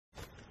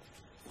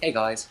Hey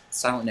guys,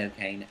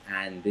 SilentNovocain,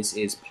 and this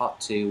is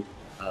part 2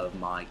 of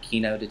my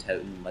Kino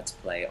toten Let's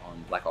Play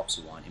on Black Ops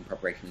 1 in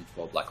preparation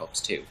for Black Ops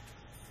 2.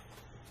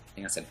 I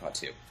think I said part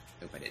 2. I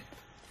hope I did.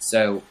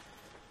 So,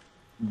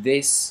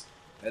 the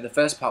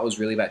first part was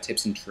really about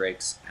tips and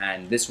tricks,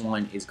 and this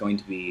one is going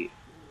to be,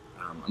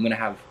 I'm going to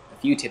have a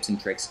few tips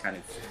and tricks kind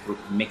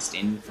of mixed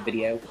in with the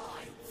video,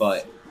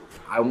 but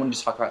I wanted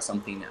to talk about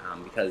something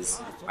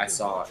because I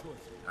saw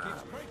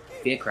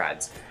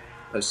Fearcrads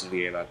posted a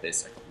video about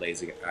this a couple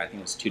days ago. I think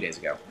it was 2 days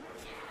ago,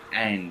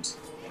 and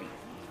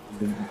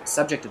the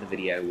subject of the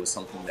video was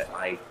something that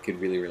I could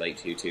really relate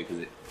to too because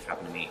it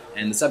happened to me.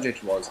 And the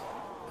subject was,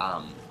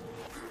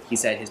 he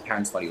said his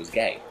parents thought he was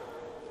gay,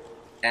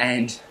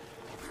 and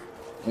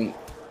I mean,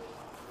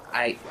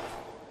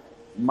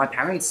 my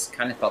parents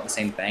kind of felt the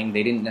same thing.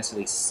 They didn't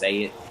necessarily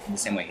say it the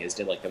same way his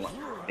did. Like they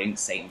didn't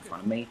say it in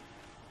front of me,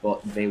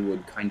 but they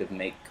would kind of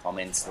make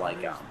comments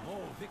like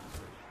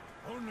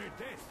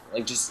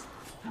just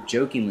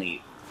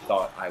jokingly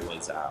thought I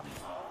was, they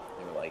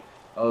were like,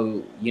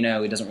 oh, you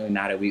know, it doesn't really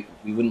matter, we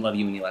wouldn't love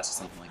you any less, or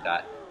something like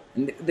that.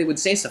 And they would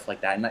say stuff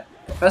like that, and at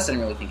first I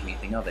didn't really think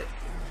anything of it.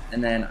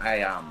 And then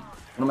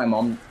one of my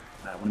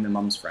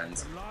mom's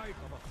friends,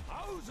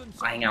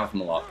 I hang out with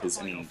him a lot, because,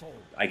 I mean,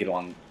 I get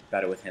along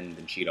better with him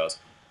than she does.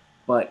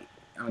 But,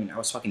 I mean, I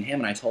was talking to him,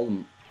 and I told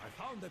him,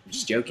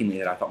 just jokingly,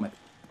 that I thought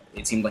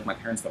it seemed like my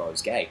parents thought I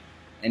was gay.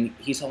 And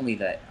he told me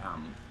that,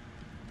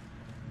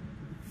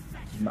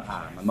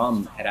 my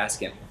mom had asked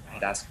him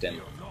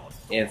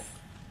if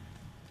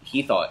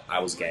he thought I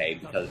was gay,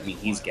 because, I mean,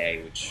 he's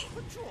gay,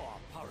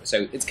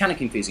 so it's kind of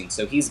confusing.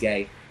 So he's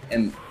gay,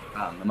 and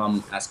my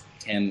mom asked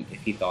him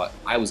if he thought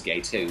I was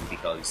gay too,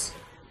 because,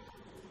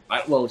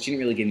 well, she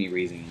didn't really give me a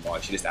reason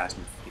why, she just asked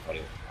him if he thought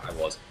I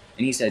was,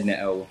 and he said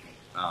no,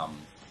 and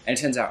it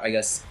turns out, I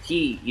guess,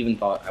 he even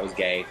thought I was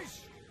gay,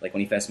 like, when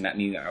he first met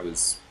me, I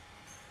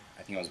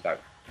think I was about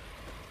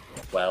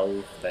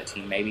 12,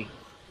 13 maybe,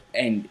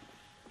 and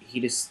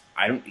he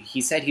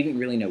said he didn't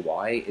really know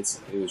why. It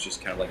was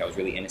just kind of like I was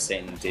really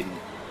innocent and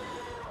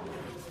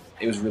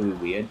it was really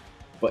weird.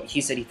 But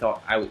he said he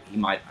thought I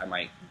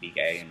might be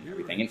gay and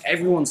everything. And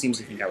everyone seems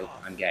to think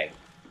I'm gay.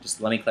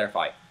 Just let me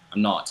clarify,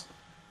 I'm not.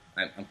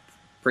 I'm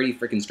pretty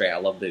freaking straight. I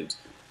love dudes.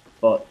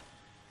 But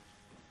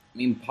I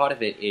mean, part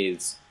of it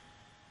is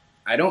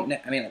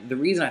the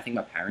reason I think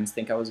my parents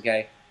think I was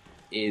gay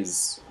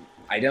is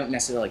I don't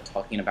necessarily like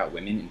talking about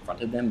women in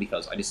front of them,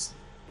 because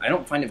I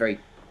don't find it very.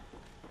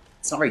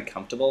 It's not very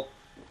comfortable.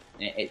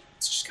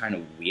 It's just kind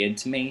of weird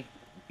to me,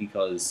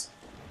 because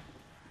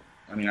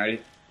I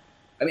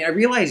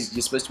realize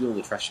you're supposed to be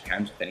able to trust your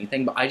parents with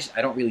anything, but I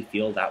don't really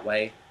feel that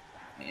way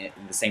in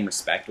the same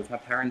respect with my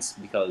parents,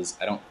 because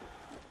I don't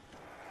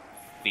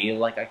feel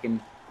like I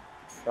can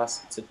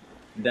trust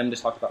them to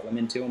talk about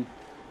women to them,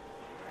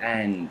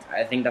 and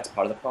I think that's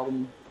part of the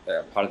problem,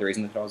 part of the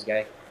reason that I was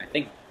gay. I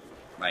think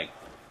my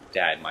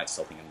dad might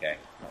still think I'm gay,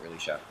 not really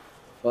sure,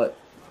 but.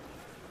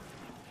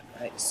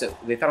 So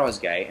they thought I was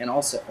gay, and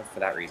also for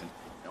that reason.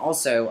 And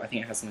also, I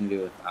think it has something to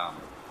do with,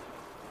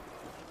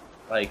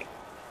 like,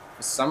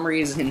 for some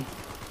reason,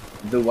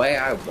 the way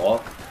I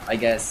walk, I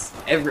guess,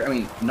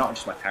 not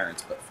just my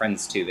parents, but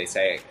friends too, they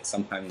say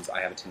sometimes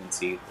I have a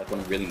tendency, like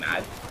when I'm really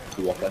mad,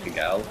 to walk like a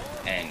girl,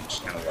 and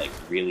just kind of like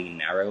really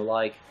narrow,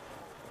 like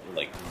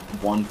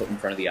one foot in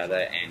front of the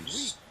other, and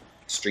just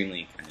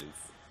extremely kind of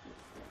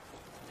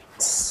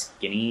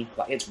skinny.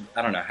 Like,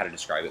 I don't know how to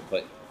describe it,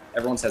 but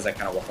everyone says I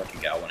kind of walk like a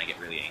girl when I get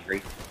really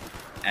angry,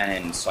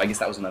 and so I guess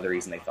that was another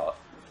reason they thought.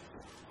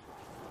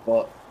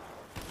 But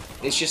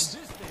it's just,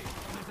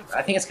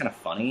 I think it's kind of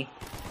funny,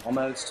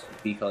 almost,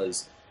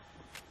 because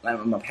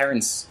my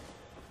parents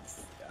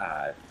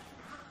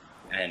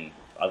and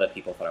other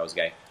people thought I was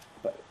gay,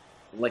 but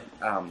like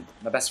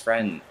my best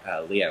friend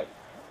Leo,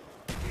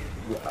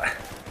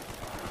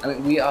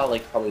 we are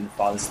like probably the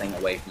farthest thing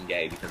away from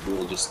gay, because we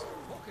will just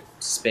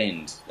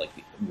spend, like,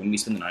 when we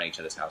spend the night at each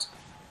other's house,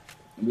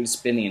 we would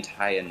spend the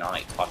entire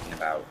night talking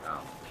about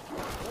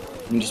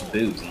just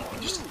booze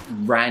and just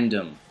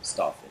random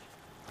stuff.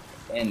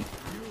 And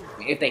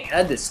if they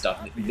heard this stuff,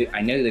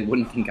 I know they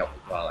wouldn't think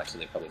well, actually,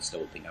 they probably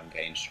still would think I'm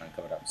gay and just trying to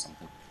cover it up with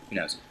something. Who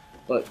knows?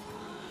 But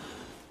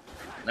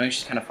it's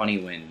just kind of funny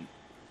when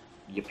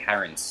your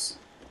parents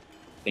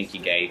think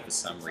you're gay for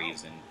some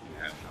reason,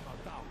 you know.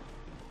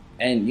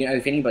 And you know,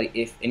 if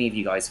any of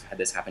you guys have had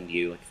this happen to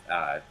you,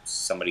 like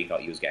somebody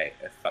thought you were gay,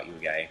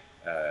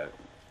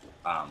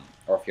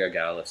 or if you're a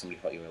girl, if somebody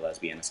thought you were a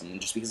lesbian or something,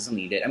 just because of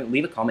something you did,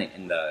 leave a comment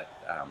in the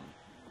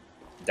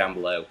down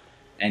below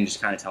and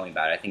just kind of tell me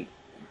about it.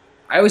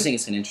 I always think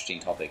it's an interesting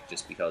topic,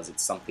 just because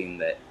it's something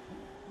that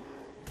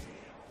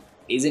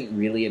isn't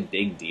really a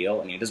big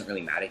deal. It doesn't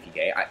really matter if you're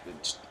gay. I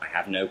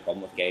have no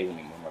problem with gay. One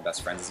of my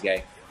best friends is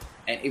gay,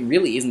 and it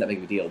really isn't that big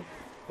of a deal.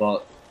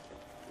 But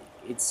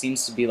it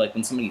seems to be like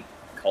when somebody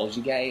calls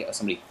you gay or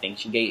somebody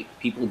thinks you're gay,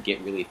 people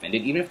get really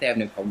offended, even if they have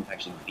no problem with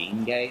actually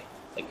being gay.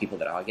 Like, people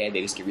that are gay, they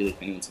just get really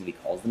offended when somebody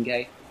calls them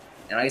gay.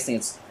 And I just think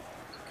it's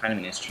kind of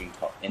an interesting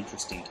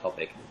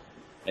topic.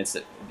 It's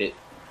a bit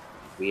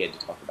weird to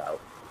talk about,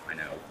 I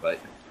know,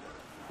 but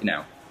you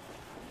know,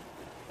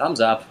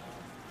 thumbs up.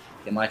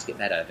 It might get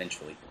better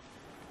eventually.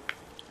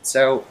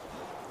 So,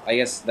 I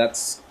guess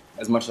that's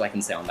as much as I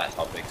can say on that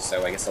topic.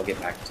 So I guess I'll get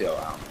back to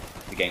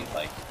the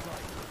gameplay,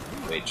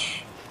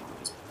 which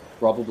is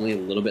probably a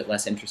little bit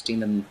less interesting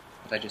than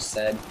what I just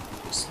said.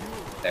 Just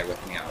bear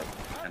with me, I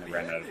kind of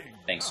ran out of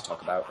things to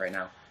talk about right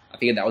now. I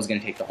figured that was going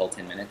to take the whole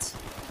 10 minutes,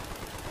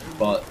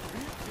 but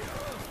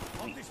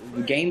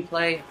the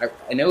gameplay,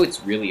 I know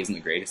it really isn't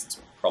the greatest. It's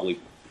probably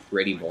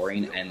pretty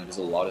boring, and there's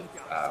a lot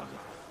of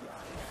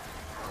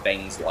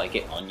things like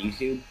it on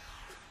YouTube,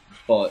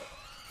 but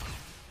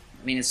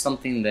I mean, it's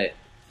something that,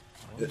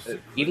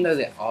 even though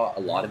there are a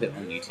lot of it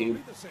on YouTube,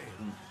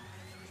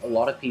 a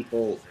lot of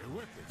people,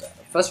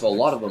 first of all, a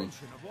lot of them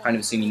kind of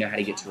assume you know how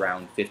to get to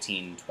round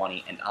 15,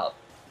 20, and up,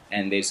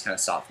 and they just kind of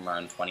start from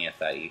around 20 or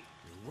 30,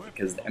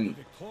 because, I mean,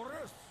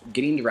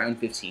 getting to round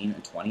 15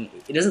 and 20,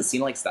 it doesn't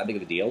seem like it's that big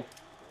of a deal,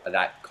 or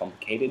that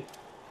complicated,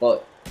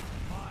 but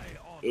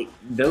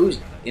those,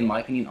 in my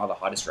opinion, are the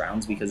hardest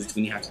rounds, because it's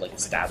when you have to, like,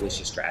 establish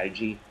your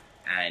strategy,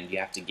 and you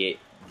have to get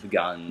the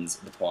guns,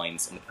 the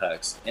points, and the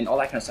perks, and all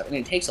that kind of stuff, and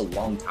it takes a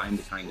long time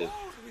to kind of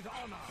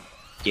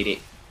get it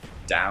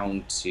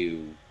down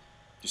to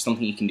just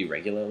something you can do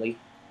regularly.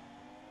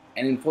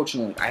 And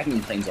unfortunately, I haven't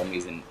been playing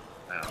zombies in,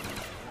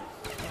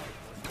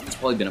 it's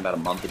probably been about a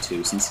month or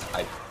two since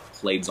I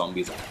played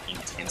zombies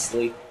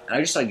intensely, and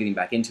I just started getting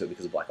back into it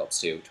because of Black Ops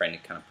 2, trying to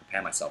kind of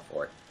prepare myself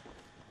for it.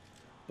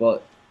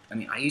 But, I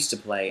mean, I used to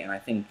play, and I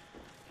think,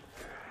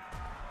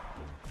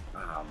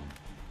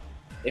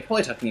 it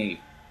probably took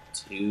me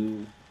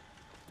 2-3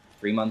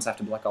 months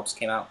after Black Ops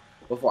came out,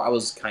 before I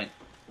was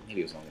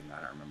maybe it was longer than that,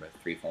 I don't remember,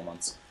 3-4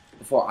 months,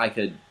 before I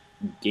could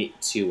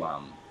get to,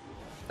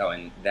 oh,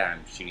 and there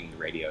I'm shooting the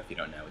radio, if you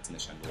don't know, it's in the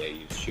chandelier,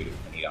 you just shoot it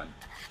with any gun.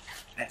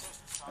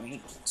 I mean,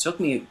 it took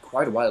me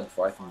quite a while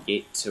before I could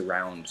get to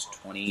round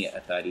 20 or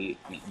 30,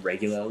 I mean,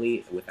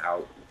 regularly,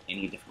 without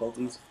any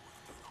difficulties.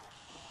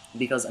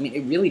 Because, I mean,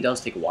 it really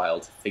does take a while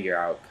to figure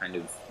out kind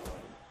of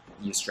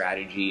your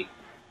strategy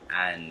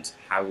and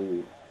how,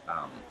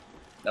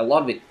 a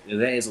lot of it,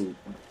 there is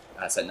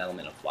a certain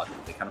element of luck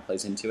that kind of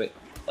plays into it,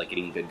 like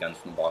getting good guns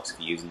from the box if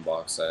you use the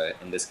box,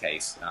 in this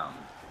case,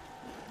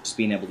 just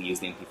being able to use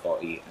the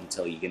MP40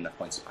 until you get enough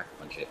points to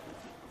pack-a-punch it,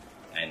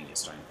 and you're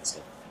starting a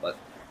pistol. But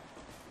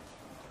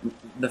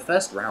the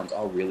first rounds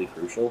are really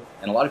crucial,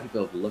 and a lot of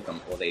people overlook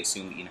them, or they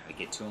assume that you know how to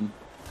get to them.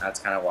 That's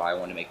kind of why I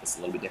want to make this a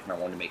little bit different.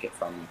 I want to make it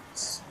from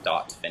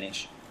start to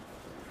finish.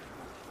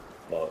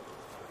 But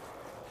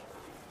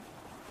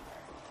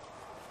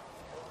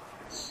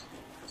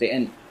so,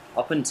 and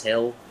up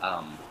until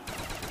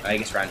I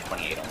guess round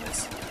 28 on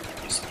this,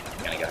 I'm just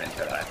gonna go ahead and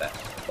throw that out there.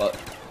 But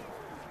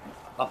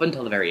up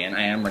until the very end,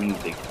 I am running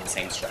the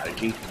same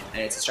strategy,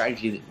 and it's a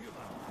strategy that,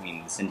 I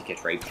mean, the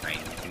Syndicate Raid Train,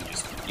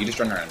 you just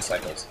run around in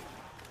cycles.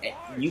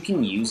 You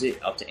can use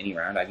it up to any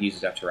round. I've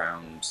used it up to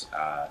round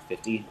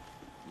 50.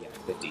 Yeah,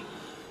 50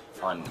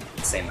 on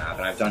the same map,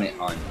 and I've done it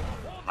on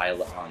high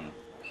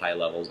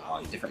levels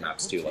on different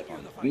maps too. Like I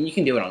mean, you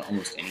can do it on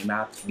almost any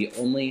map. The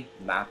only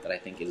map that I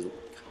think is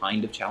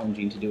kind of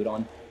challenging to do it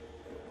on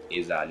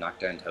is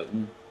Nocturne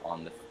Toten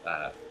on the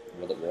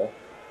World at War,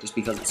 just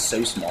because it's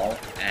so small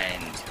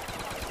and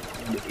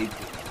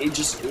it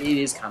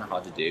is kind of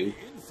hard to do,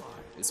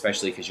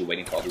 especially because you're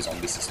waiting for all the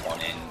zombies to spawn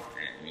in. And,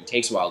 I mean, it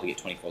takes a while to get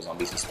 24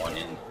 zombies to spawn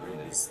in, and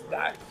there's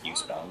that few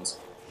spawns,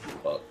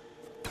 but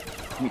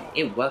I mean,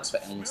 it works for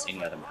almost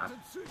any other map.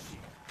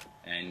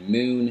 And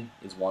Moon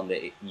is one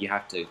that you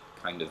have to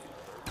kind of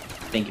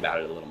think about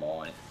it a little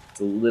more, and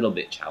it's a little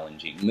bit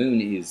challenging. Moon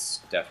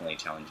is definitely a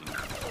challenging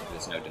map,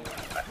 there's no denying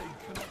that.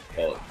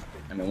 But,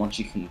 I mean, once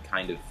you can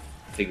kind of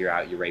figure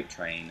out your rape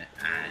train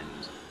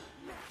and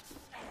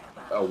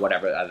or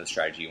whatever other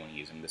strategy you want to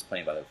use, and there's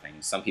plenty of other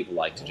things. Some people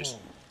like to just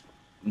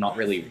not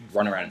really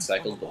run around in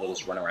cycles, but they'll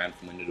just run around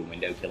from window to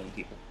window killing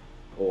people.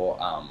 Or,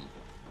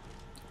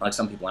 like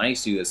some people, and I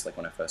used to do this like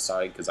when I first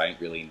started because I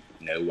didn't really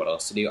know what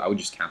else to do. I would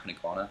just camp in a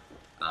corner.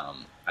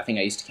 I think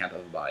I used to camp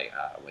over by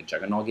where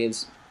Juggernog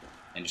is,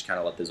 and just kind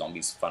of let the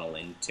zombies funnel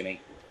in to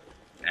me.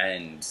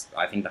 And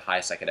I think the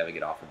highest I could ever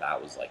get off of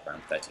that was like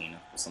round 13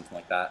 or something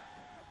like that.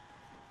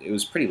 It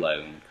was pretty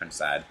low and kind of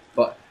sad.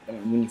 But I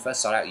mean, when you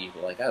first start out, you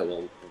were like, oh,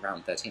 well,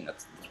 round 13,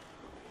 that's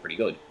pretty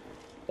good.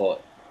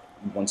 But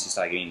once you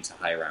start getting into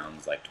higher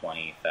rounds, like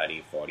 20,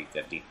 30, 40,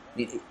 50,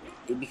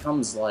 it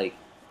becomes like,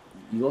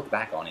 you look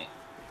back on it,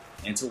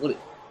 and it's a little,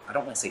 I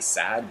don't want to say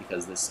sad,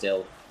 because there's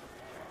still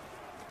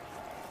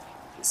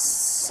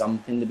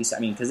something to be sad. I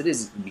mean, because it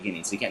is the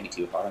beginning, so you can't be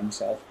too hard on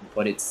yourself,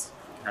 but it's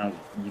kind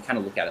of, you kind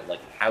of look at it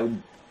like, how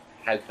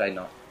could I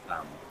not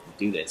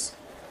do this?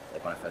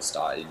 Like when I first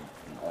started,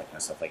 and all that kind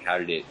of stuff, like how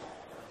did it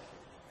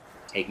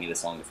take me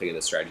this long to figure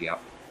this strategy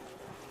out?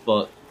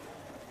 But,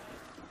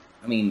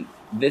 I mean,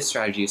 this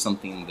strategy is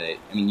something that,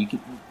 I mean,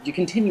 you're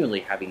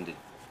continually having to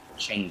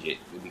change it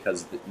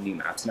because of the new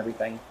maps and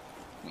everything.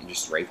 I mean,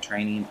 just rape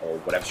training or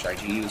whatever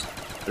strategy you use,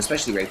 but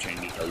especially rape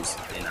training because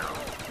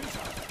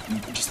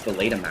in just the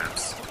later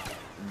maps,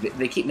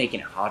 they keep making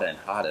it harder and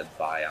harder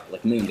by,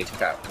 like Moon, they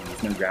took out,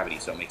 there's no gravity,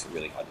 so it makes it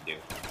really hard to do.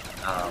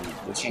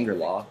 With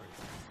Shangri-La,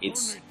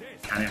 it's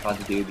kind of hard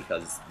to do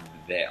because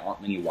there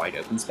aren't many wide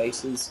open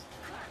spaces.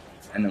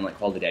 And then like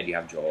Call of the Dead, you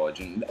have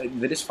George, and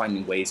they're just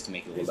finding ways to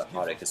make it a little bit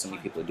harder because so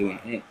many people are doing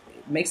it. And it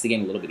makes the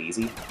game a little bit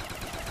easier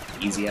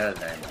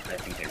than I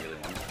think they really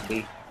want it to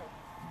be.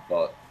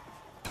 But,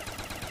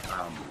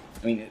 I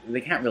mean,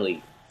 they can't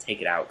really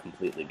take it out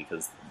completely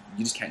because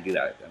you just can't do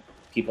that.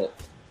 People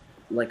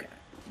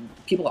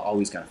are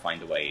always going to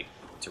find a way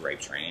to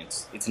rape train.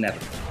 It's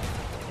inevitable.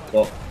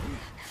 Well,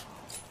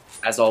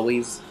 as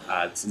always,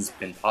 this has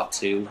been part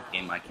 2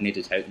 in my Kino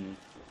toten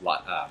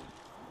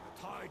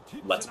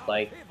Let's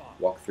Play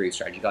walkthrough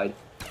strategy guide,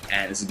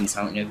 and this has been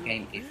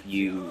SilentNovocain. If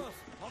you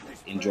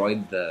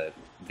enjoyed the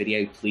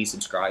video, please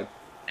subscribe,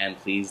 and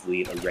please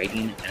leave a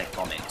rating and a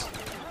comment,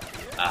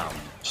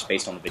 just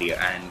based on the video.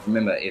 And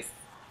remember, if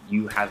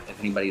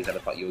anybody has ever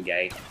thought you were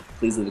gay,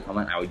 please leave a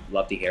comment. I would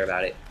love to hear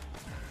about it,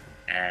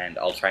 and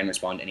I'll try and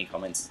respond to any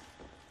comments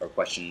or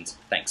questions.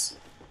 Thanks.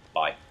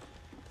 Bye.